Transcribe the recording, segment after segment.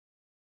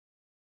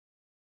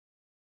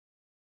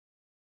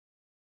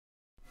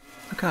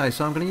Okay,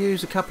 so I'm going to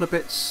use a couple of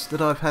bits that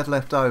I've had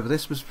left over.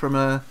 This was from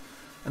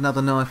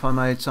another knife I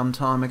made some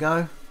time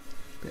ago.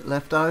 Bit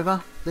left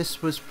over.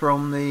 This was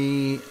from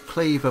the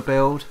cleaver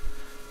build.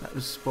 That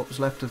was what was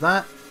left of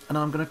that. And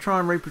I'm going to try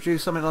and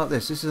reproduce something like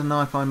this. This is a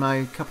knife I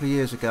made a couple of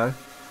years ago.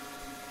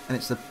 And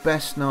it's the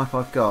best knife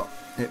I've got.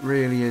 It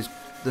really is.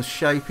 The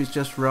shape is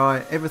just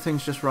right.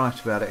 Everything's just right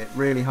about it. It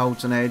really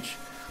holds an edge.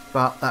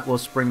 But that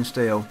was spring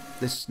steel.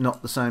 This is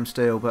not the same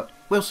steel, but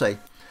we'll see.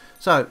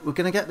 So we're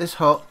going to get this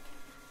hot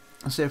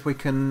and see if we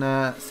can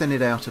thin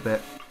it out a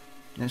bit.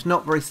 Now, it's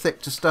not very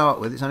thick to start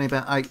with. It's only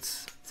about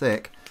 1/8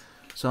 thick.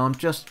 So I'm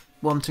just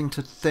wanting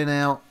to thin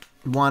out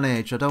one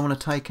edge. I don't want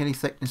to take any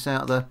thickness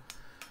out of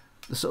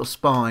the sort of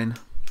spine.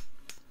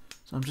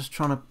 So I'm just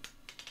trying to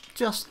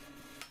just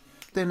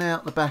thin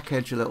out the back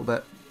edge a little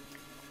bit.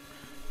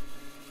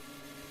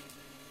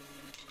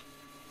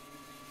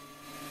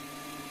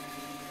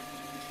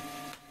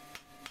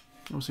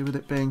 Obviously, with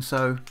it being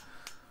so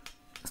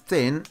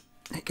thin,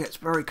 it gets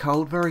very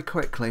cold very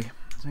quickly,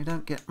 so you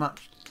don't get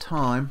much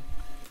time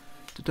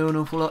to do an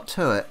awful lot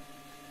to it,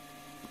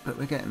 but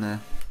we're getting there.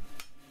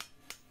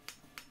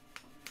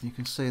 You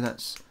can see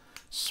that's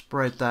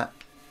spread that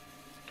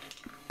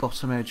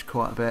bottom edge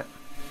quite a bit.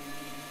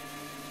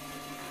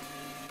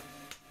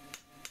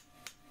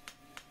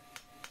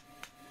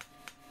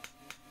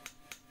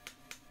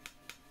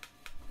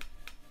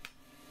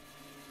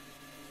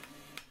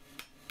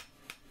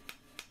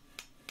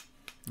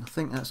 I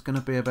think that's going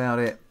to be about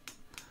it.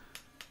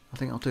 I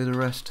think I'll do the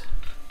rest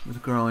with a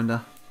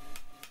grinder.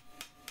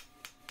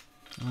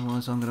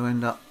 Otherwise I'm going to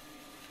end up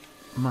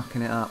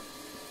mucking it up.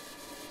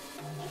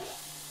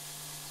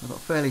 So I've got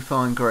fairly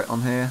fine grit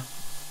on here.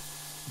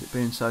 With it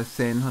being so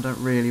thin, I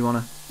don't really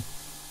want to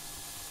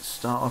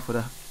start off with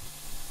a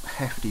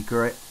hefty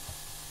grit.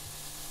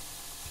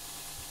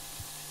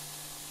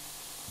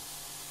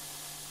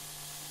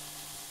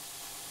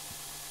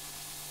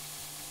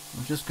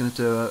 I'm just going to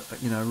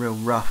do a real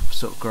rough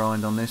sort of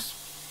grind on this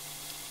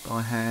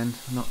by hand.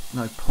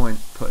 No point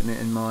putting it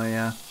in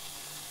my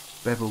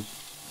bevel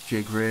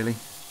jig really.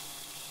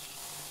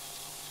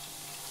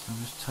 I'm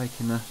just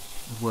taking the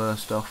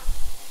worst off.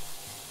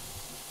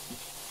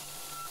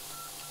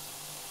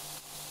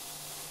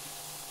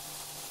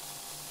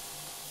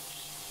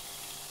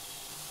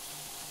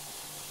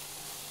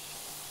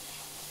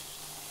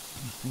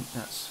 I think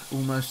that's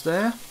almost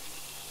there.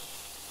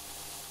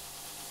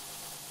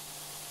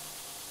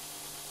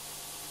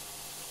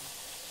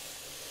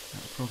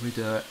 That'll probably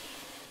do it.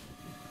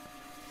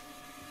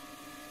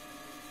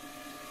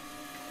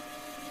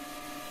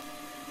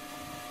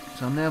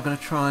 So I'm now going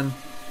to try and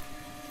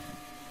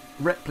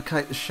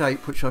replicate the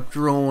shape which I've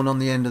drawn on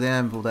the end of the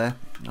anvil there.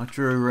 I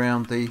drew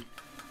around the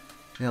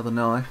other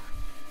knife.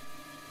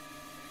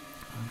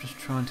 I'm just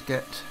trying to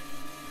get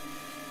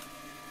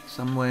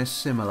somewhere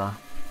similar.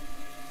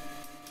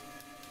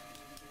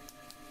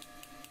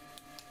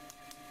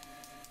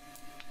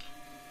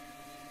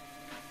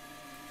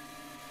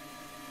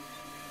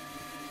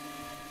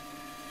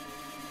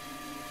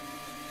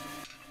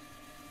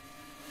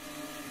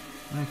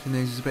 Making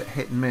these is a bit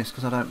hit and miss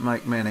because I don't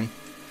make many.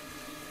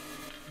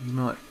 You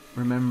might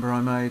remember I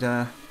made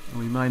or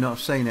you may not have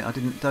seen it.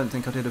 Don't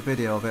think I did a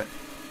video of it.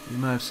 You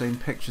may have seen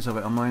pictures of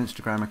it on my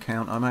Instagram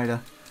account. I made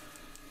a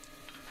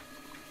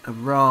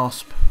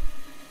rasp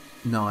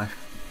knife,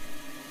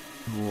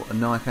 or a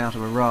knife out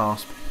of a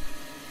rasp,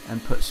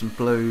 and put some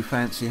blue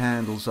fancy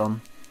handles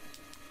on.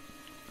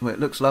 Well, it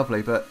looks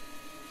lovely, but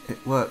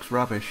it works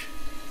rubbish.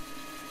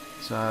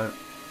 So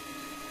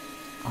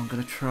I'm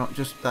going to try,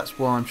 that's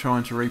why I'm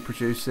trying to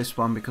reproduce this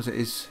one, because it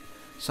is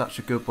such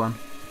a good one.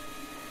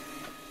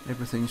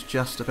 Everything's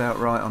just about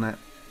right on it.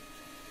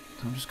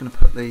 So I'm just going to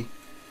put the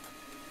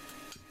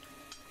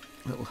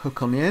little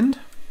hook on the end.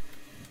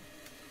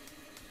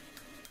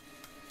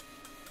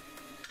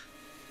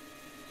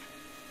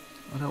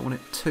 I don't want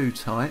it too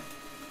tight.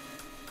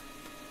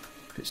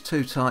 If it's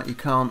too tight you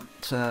can't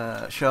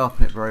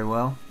sharpen it very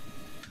well.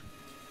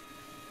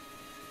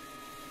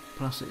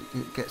 Plus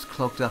it gets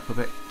clogged up a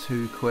bit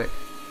too quick.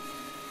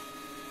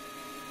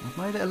 I've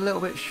made it a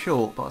little bit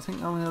short, but I think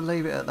I'm going to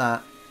leave it at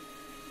that.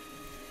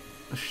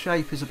 The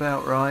shape is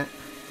about right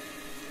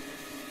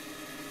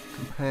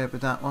compared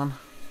with that one.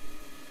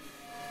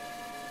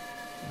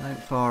 It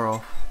ain't far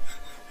off.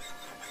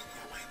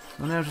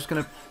 So I'm now just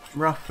going to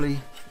roughly,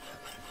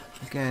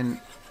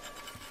 again,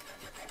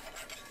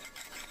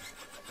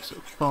 sort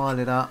of file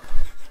it up,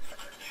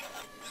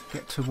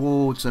 get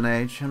towards an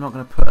edge. I'm not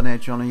going to put an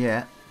edge on it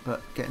yet,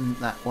 but getting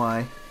that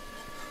way.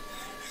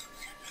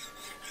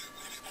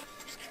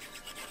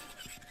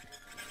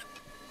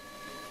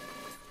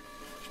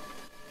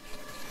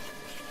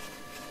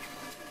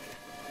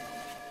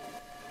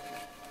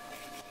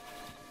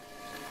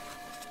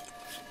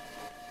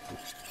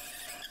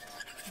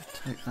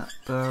 Take that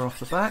burr off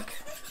the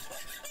back.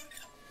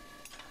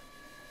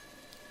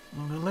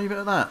 I'm going to leave it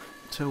at that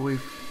until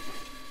we've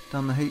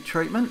done the heat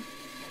treatment.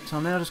 So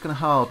I'm now just going to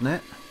harden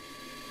it.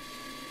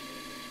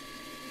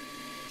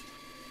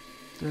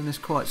 Doing this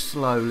quite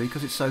slowly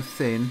because it's so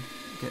thin.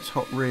 It gets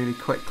hot really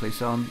quickly,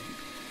 so I'm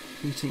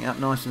heating it up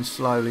nice and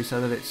slowly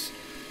so that it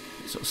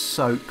sort of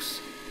soaks.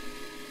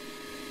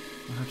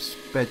 I have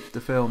sped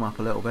the film up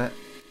a little bit,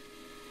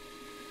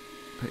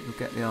 but you'll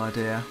get the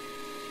idea.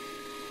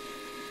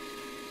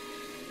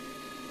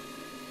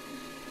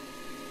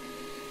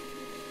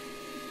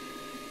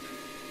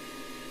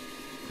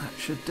 That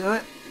should do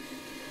it.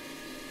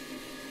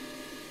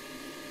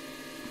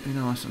 Be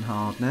nice and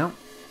hard now.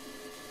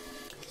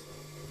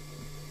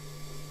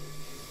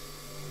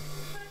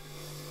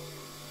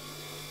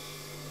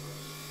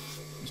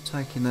 Just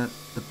taking the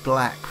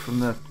black from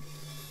the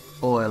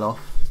oil off,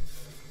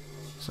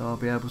 so I'll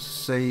be able to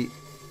see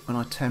when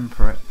I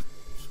temper it.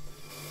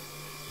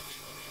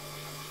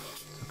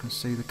 So I can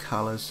see the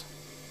colours.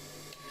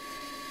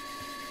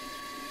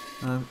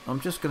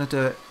 I'm just going to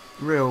do it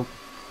real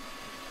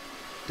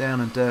down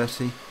and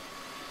dirty.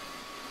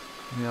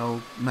 The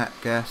old matte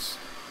gas.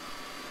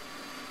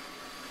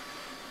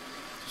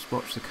 Just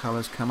watch the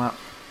colours come up.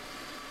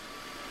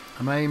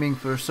 I'm aiming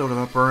for a sort of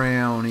a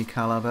browny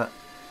colour, but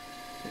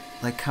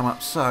they come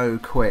up so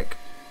quick.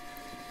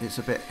 It's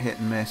a bit hit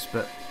and miss,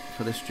 but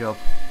for this job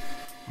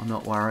I'm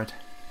not worried.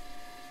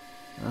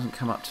 It doesn't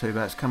come up too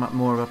bad. It's come up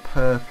more of a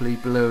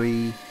purpley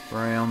bluey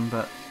brown,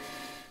 but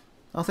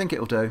I think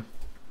it'll do.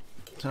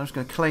 So I'm just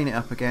going to clean it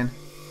up again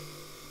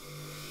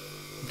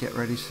and get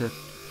ready to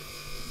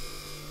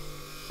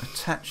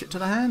attach it to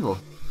the handle.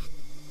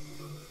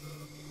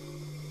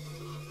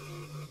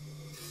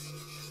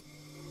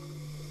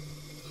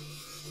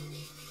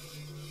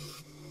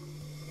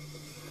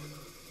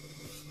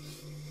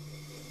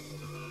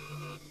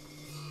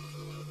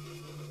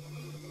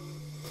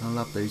 I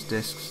love these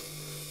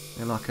discs.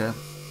 They're like a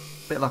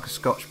bit like a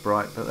Scotch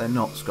Brite, but they're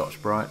not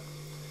Scotch Brite.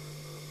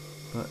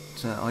 But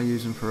I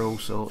use them for all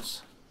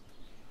sorts.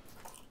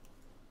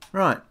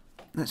 Right,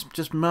 let's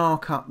just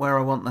mark up where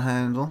I want the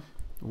handle,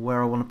 or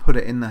where I want to put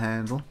it in the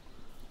handle.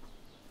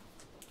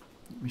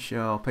 Let me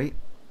Sharpie.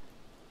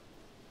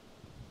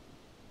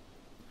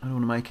 I don't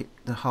want to make it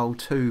the hole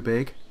too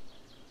big,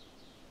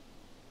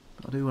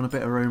 but I do want a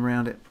bit of room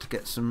around it to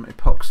get some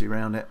epoxy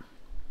around it.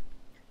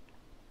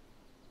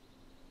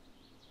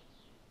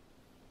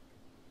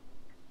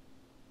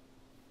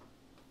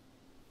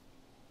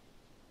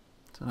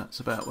 So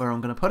that's about where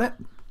I'm going to put it.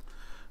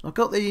 I've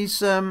got these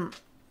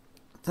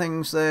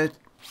things, they're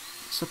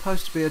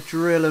supposed to be a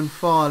drill and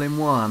file in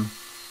one.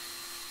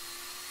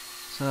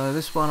 So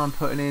this one I'm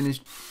putting in is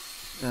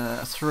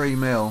a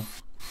 3mm.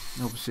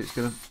 Obviously it's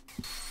going to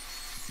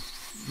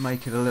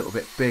make it a little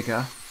bit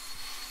bigger.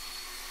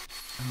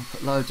 And I'll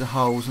put loads of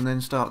holes and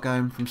then start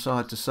going from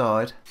side to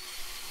side.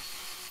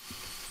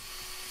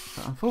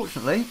 But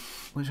unfortunately,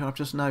 which I've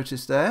just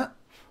noticed there,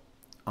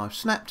 I've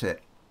snapped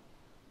it.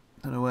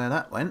 Don't know where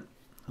that went.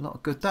 A lot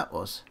of good that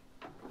was.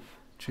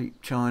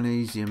 Cheap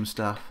Chinesium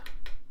stuff.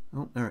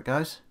 Oh, there it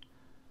goes.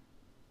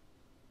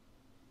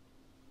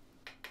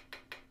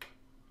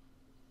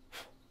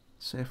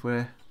 See if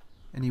we're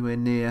anywhere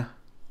near.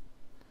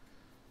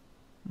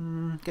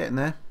 Getting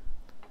there.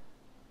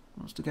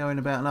 Wants to go in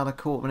about another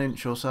 1/4 of an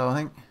inch or so, I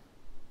think.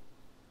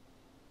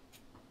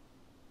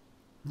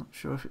 Not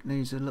sure if it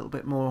needs a little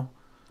bit more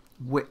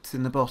width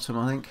in the bottom,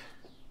 I think.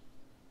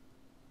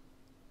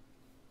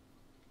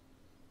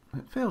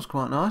 It feels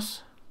quite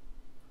nice.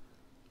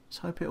 Let's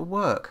hope it'll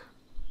work.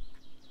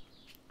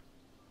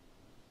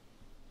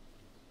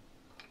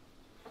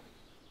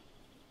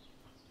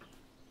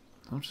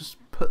 I'll just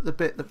put the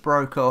bit that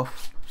broke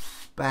off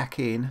back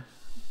in.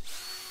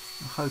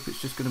 I hope it's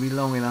just going to be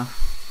long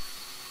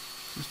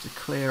enough just to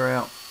clear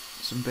out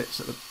some bits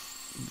at the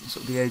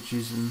sort of the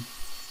edges and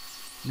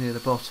near the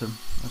bottom.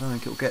 I don't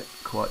think it'll get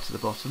quite to the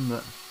bottom,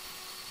 but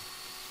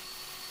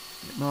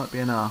it might be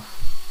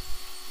enough.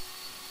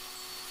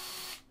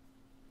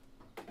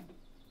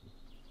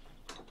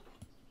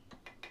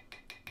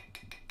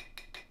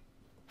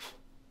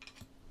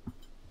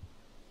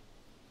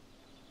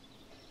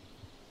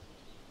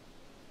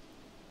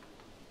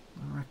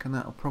 And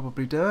that'll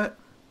probably do it.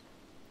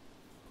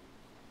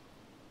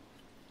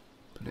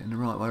 Put it in the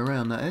right way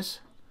around, that is.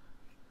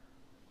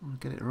 I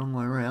want to get it the wrong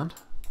way around.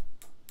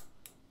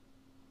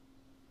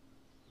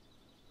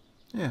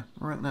 Yeah,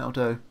 I reckon that'll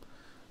do.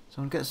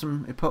 So I'll get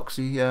some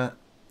epoxy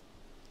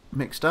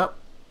mixed up.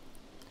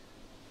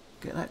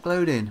 Get that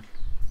glued in.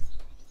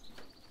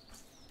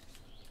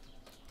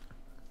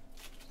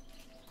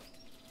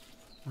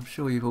 I'm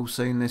sure you've all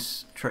seen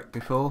this trick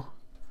before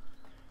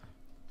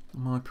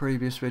in my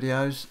previous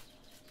videos.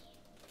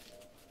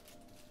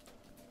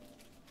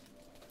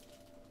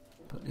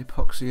 Put the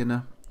epoxy in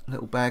a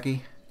little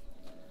baggie,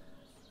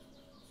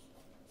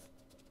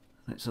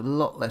 and it's a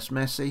lot less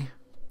messy,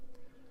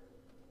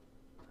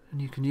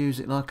 and you can use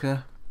it like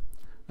an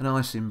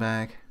icing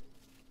bag,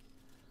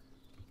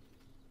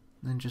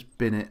 and then just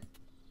bin it.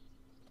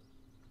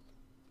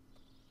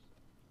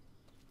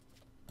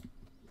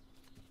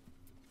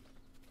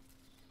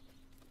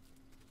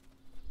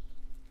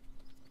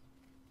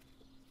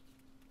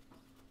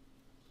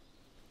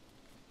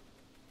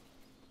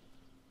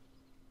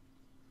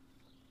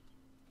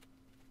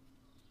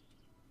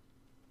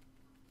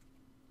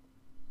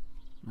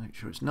 Make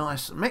sure it's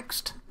nice and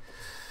mixed.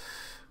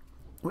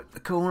 Whip the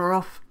corner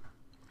off.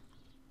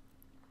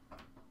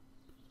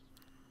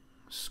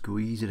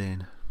 Squeeze it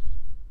in.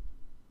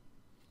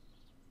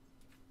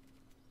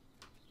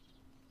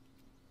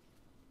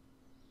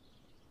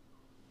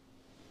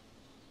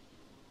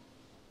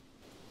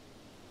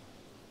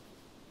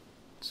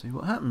 See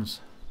what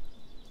happens.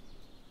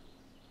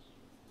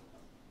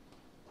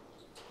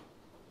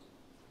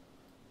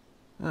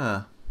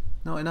 Ah,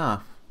 not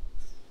enough.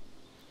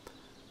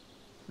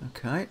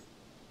 Okay.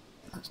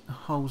 The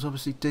hole's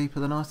obviously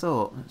deeper than I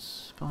thought.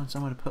 Let's find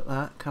somewhere to put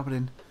that, covered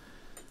in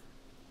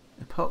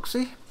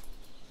epoxy.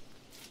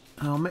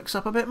 And I'll mix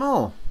up a bit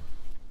more.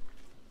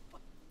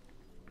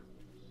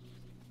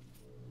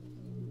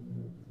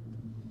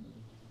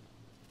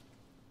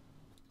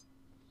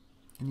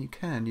 And you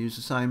can use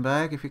the same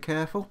bag if you're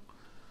careful.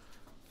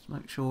 Just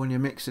make sure when you're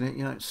mixing it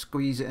you don't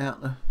squeeze it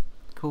out the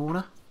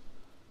corner.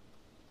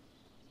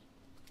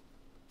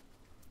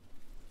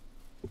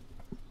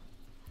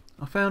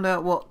 I found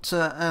out what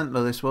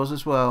antler this was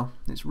as well.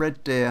 It's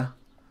red deer,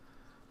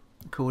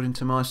 according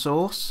to my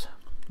source,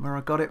 where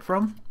I got it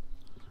from.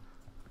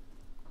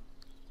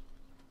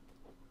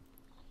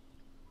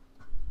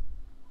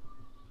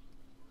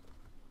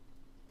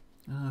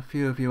 A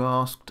few of you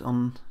asked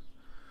on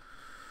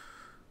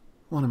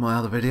one of my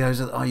other videos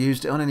that I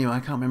used it on anyway. I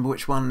can't remember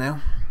which one now.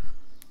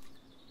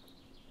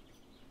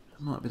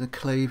 It might be the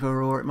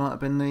cleaver, or it might have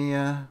been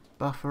the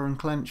buffer and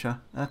clench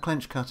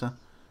cutter.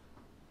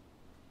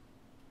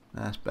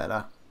 That's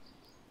better.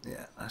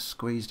 Yeah, that's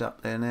squeezed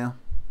up there now.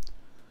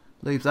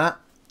 Leave that.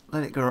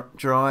 Let it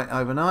dry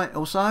overnight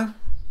or so.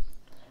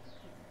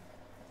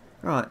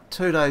 Right,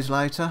 2 days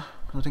later.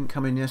 I didn't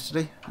come in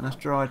yesterday, and that's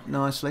dried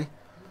nicely.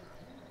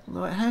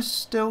 Although it has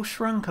still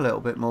shrunk a little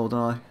bit more than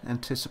I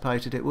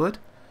anticipated it would.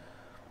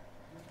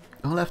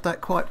 I left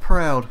that quite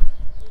proud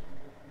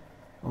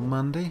on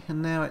Monday,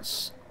 and now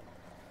it's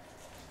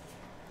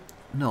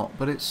not,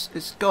 but it's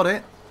got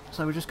it.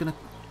 So we're just going to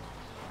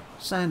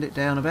sand it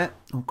down a bit,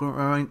 or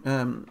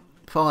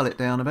file it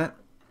down a bit,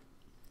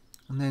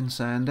 and then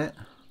sand it.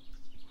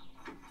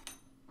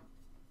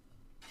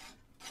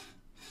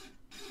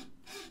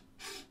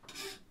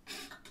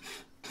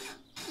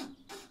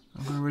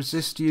 I'm going to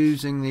resist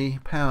using the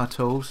power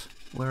tools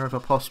wherever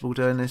possible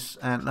doing this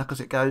antler, because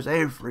it goes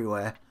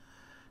everywhere,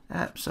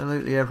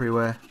 absolutely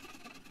everywhere.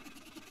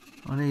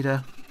 I need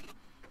a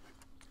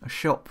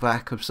shop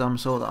vac of some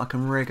sort that I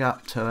can rig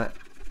up to it.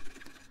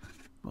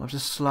 I've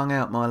just slung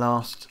out my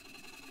last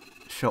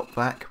shop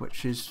vac,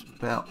 which is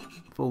about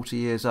 40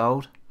 years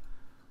old.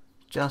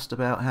 Just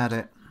about had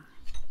it.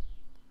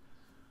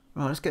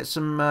 Right, let's get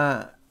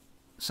some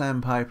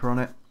sandpaper on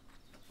it.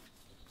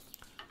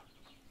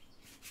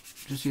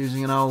 Just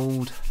using an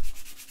old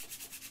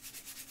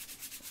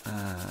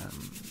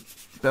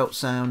belt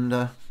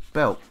sounder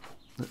belt.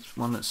 That's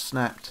one that's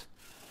snapped,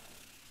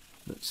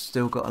 that's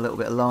still got a little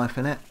bit of life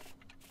in it.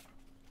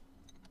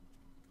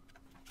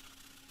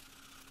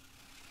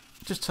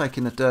 Just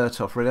taking the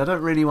dirt off really. I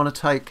don't really want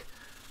to take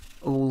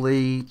all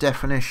the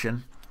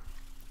definition,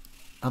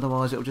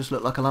 otherwise it will just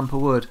look like a lump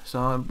of wood. So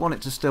I want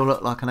it to still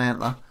look like an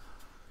antler.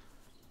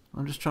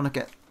 I'm just trying to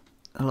get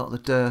a lot of the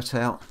dirt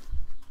out.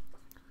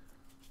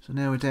 So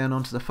now we're down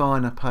onto the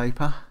finer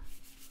paper.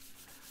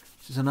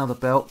 This is another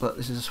belt, but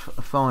this is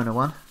a finer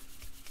one.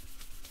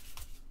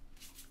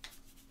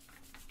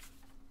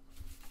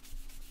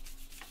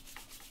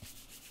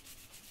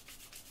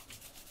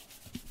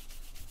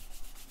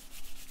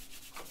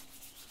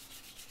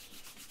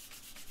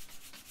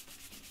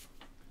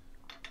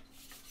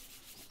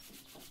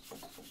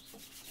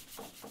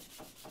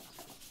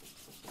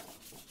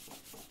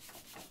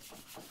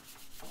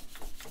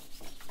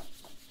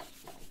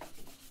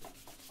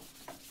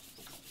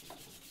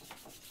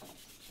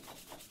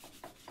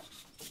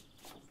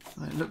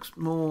 It looks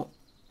more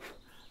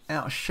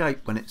out of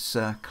shape when it's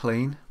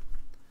clean.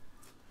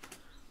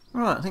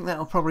 Right, I think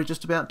that'll probably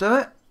just about do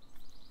it.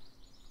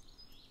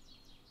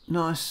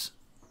 Nice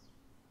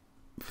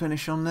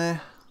finish on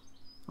there.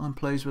 I'm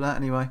pleased with that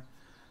anyway.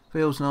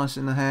 Feels nice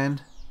in the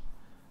hand.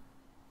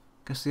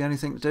 Guess the only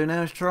thing to do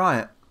now is try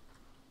it.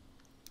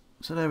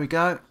 So there we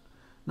go.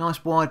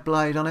 Nice wide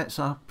blade on it,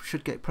 so I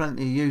should get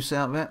plenty of use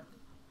out of it.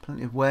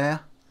 Plenty of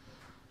wear.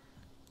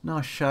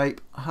 Nice shape.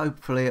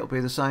 Hopefully it'll be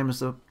the same as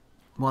the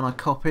one I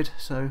copied,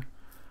 so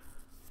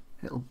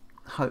it'll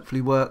hopefully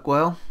work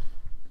well.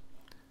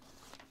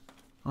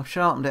 I've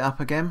sharpened it up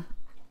again,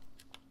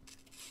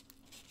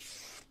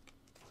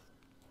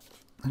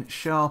 and it's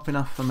sharp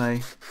enough for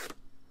me.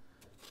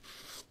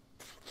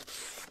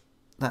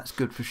 That's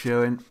good for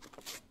shoeing.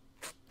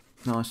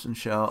 Nice and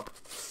sharp.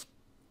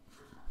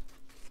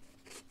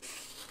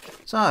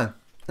 So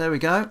there we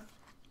go.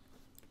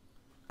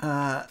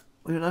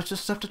 We'll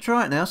just have to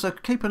try it now, so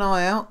keep an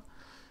eye out.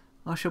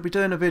 I shall be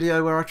doing a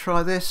video where I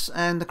try this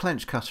and the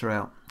clench cutter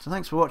out. So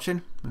thanks for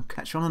watching. We'll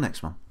catch you on the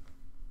next one.